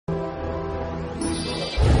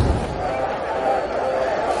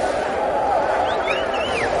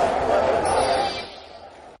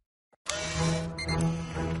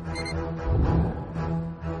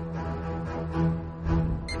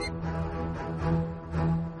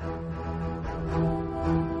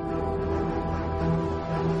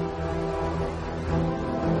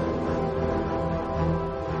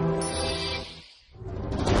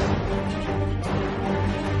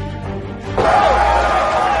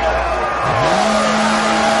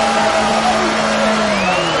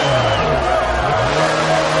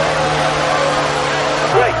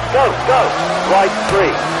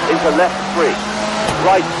into left 3.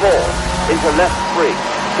 Right 4, into left 3.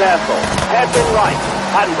 Careful. Hairpin right,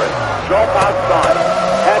 handbrake. Drop outside.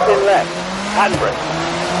 Hairpin left, handbrake.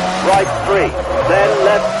 Right 3, then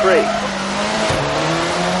left 3.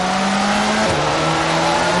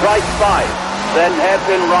 Right 5, then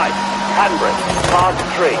hairpin right, handbrake. Past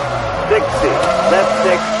 3. 60, left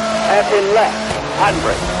 6, hairpin left,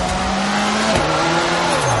 handbrake.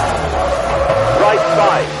 Right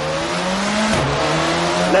 5.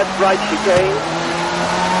 Left right chicane.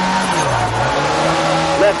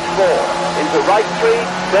 Left 4. Into right 3.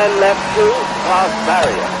 Then left 2. Past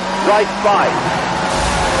barrier. Right 5.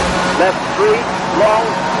 Left 3. Long.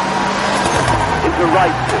 Into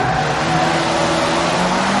right 2.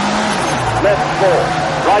 Left 4.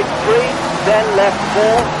 Right 3. Then left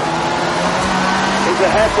 4. Into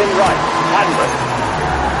hairpin right. Handbrake.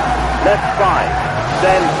 Left 5.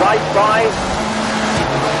 Then right 5.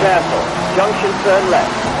 Careful. Junction turn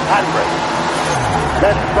left. Handbrake.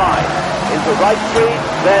 Left 5. Into right 3.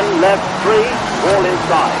 Then left 3. All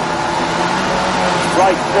inside.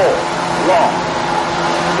 Right 4. Long.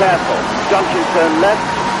 Careful. Junction turn left.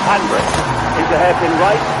 Handbrake. Into hairpin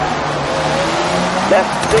right.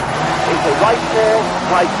 Left 6. Into right 4.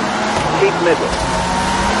 Tighten. Keep middle.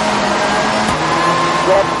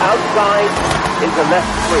 Drop outside. Into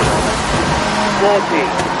left 3. 40.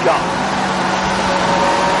 Jump.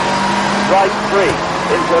 Right 3,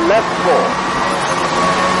 into left 4.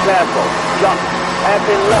 Careful, jump,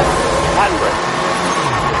 hairpin left, handbrake.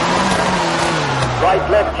 Right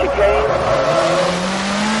left chicane.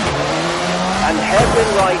 And hairpin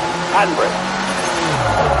right, handbrake.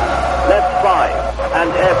 Left 5, and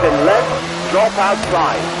hairpin left, drop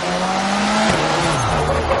outside.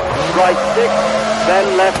 Right 6,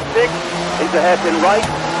 then left 6, into hairpin right,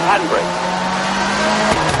 handbrake.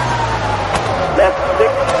 Left 6,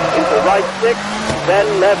 into right 6, then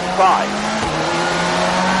left 5.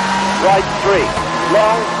 Right 3,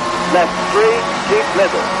 long, left 3, keep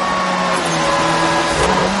middle.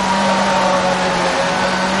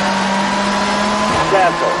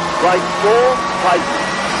 Careful, right 4, tighten,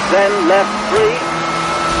 then left 3,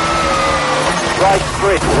 right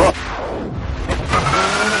 3.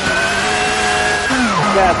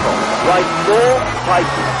 Careful, right 4,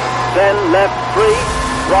 tighten, then left 3,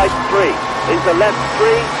 right 3. Into left 3,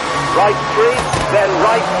 right 3, then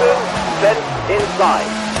right 2, then inside.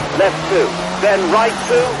 Left 2, then right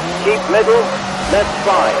 2, keep middle, left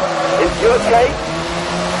 5. Into your gate.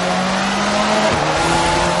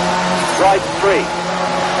 Right 3.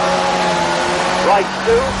 Right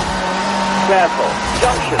 2, careful,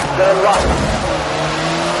 junction, turn right.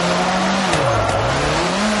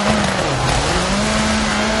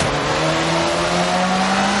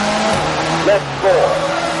 Left 4.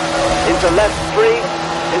 Into left 3,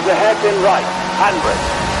 into hairpin right, handbrake.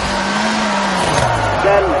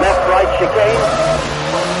 Then left right chicane.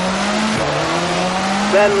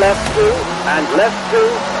 Then left 2, and left 2,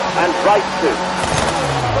 and right 2.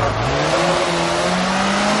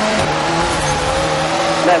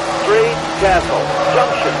 Left 3, careful,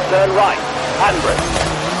 junction, turn right, handbrake.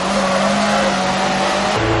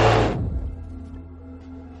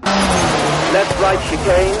 Left right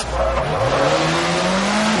chicane.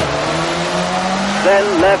 Then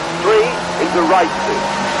left 3 into right 2.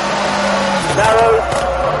 Narrows.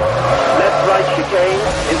 Left right chicane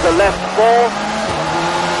into left 4.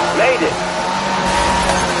 Made it.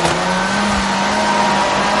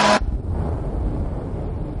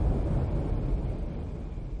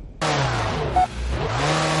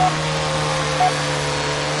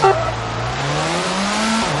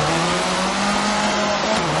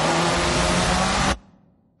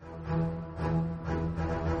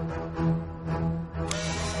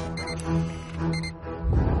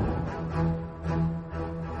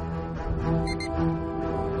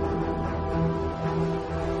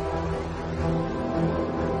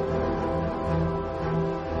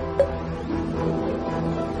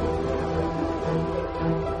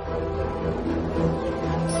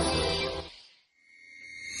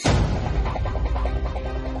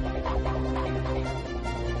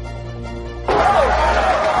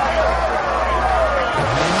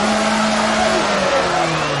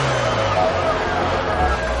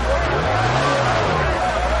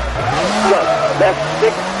 Left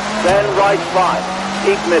 6, then right 5.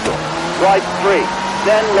 Keep middle. Right 3,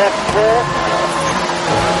 then left 4.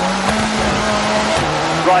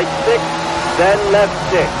 Right 6, then left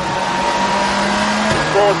 6.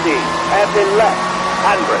 40, hairpin left,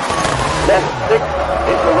 handbrake. Left 6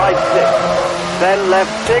 into right 6. Then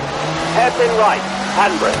left 6, hairpin right,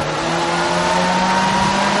 handbrake.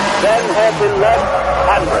 Then hairpin left,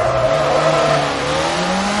 handbrake.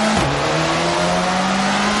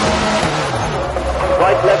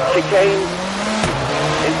 right left chicane,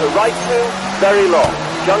 into right 2, very long,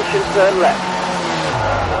 junction turn left.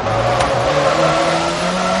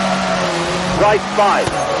 Right 5,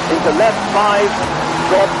 into left 5,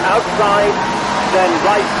 drop outside, then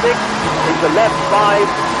right 6, into left 5,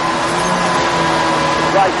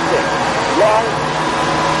 right 6, long,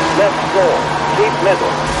 left 4, keep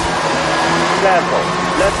middle. Careful,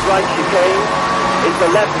 left right chicane, into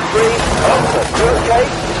left 3, over, okay?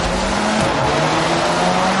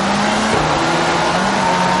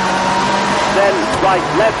 Then right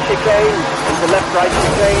left chicane, into left right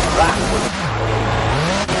chicane, backward.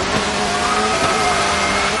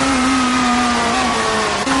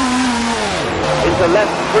 Into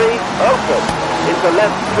left 3, open. Into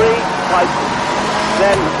left 3, tighten.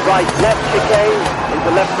 Then right left chicane, into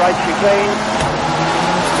left right chicane.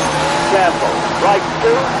 Careful. Right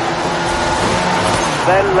 2.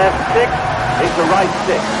 Then left 6, into right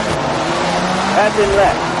 6. Head in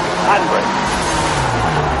left, handbrake.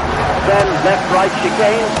 Then left right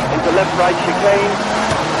chicane, into left right chicane.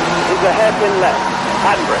 Into head in left,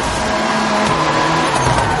 handbrake.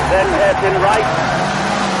 Then head in right.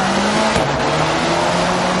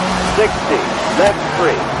 60, left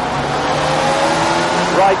 3,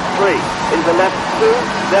 right 3, into left 2,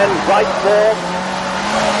 then right 4,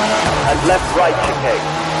 and left right chicane.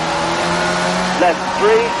 Left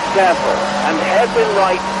 3, careful, and head in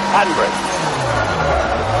right, handbrake.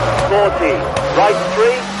 40, right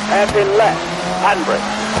 3, head in left, handbrake.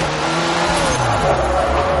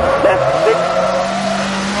 Left 6,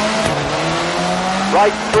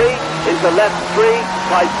 right 3, into left 3,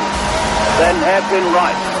 tighten. Then head in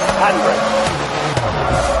right, handbrake.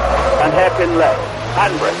 And head in left,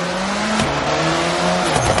 handbrake.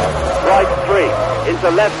 Right 3, into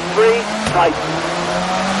left 3, tighten.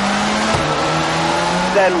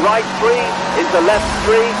 Then right 3, into left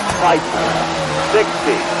 3, tighten. 60,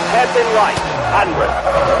 head in right, handbrake.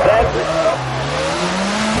 Then,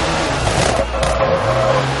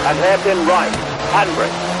 and head in right,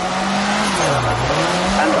 handbrake.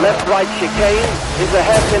 And left right chicane, into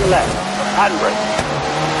head in left, handbrake.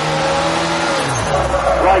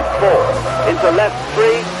 Right 4, into left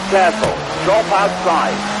 3, careful, drop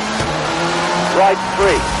outside. Right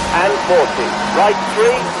 3, and 40. Right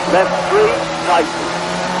 3, left 3, tighten.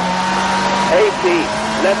 80,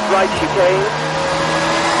 left right chicane.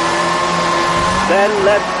 Then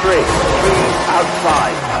left 3, 3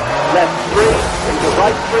 outside. Left 3, into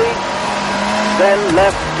right 3. Then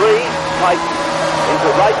left 3, tighten. Into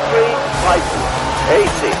right 3, tighten.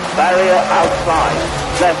 80, barrier outside.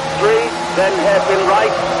 Left 3, then head in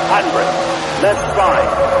right, handbrake. Left 5,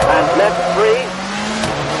 and left 3,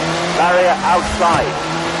 barrier outside.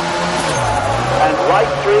 And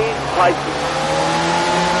right 3, tighten.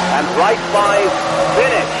 And right 5,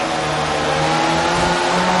 finish.